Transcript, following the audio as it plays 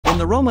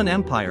the Roman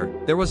Empire,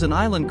 there was an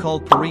island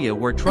called Perea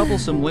where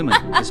troublesome women,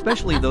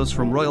 especially those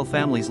from royal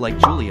families like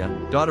Julia,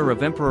 daughter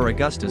of Emperor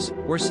Augustus,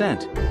 were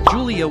sent.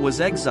 Julia was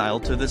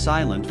exiled to this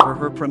island for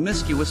her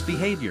promiscuous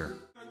behavior.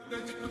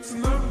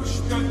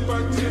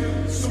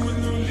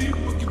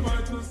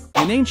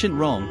 In ancient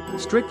Rome,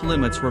 strict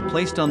limits were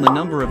placed on the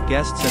number of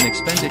guests and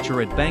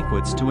expenditure at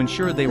banquets to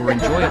ensure they were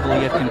enjoyable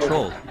yet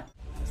controlled.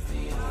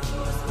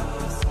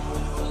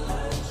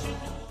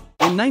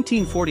 In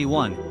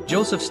 1941,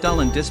 Joseph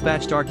Stalin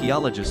dispatched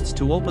archaeologists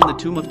to open the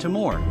tomb of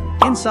Timur.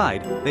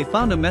 Inside, they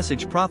found a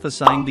message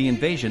prophesying the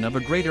invasion of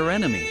a greater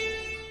enemy.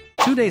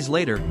 2 days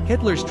later,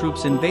 Hitler's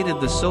troops invaded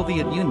the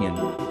Soviet Union.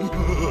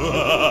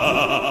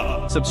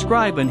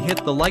 Subscribe and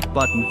hit the like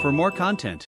button for more content.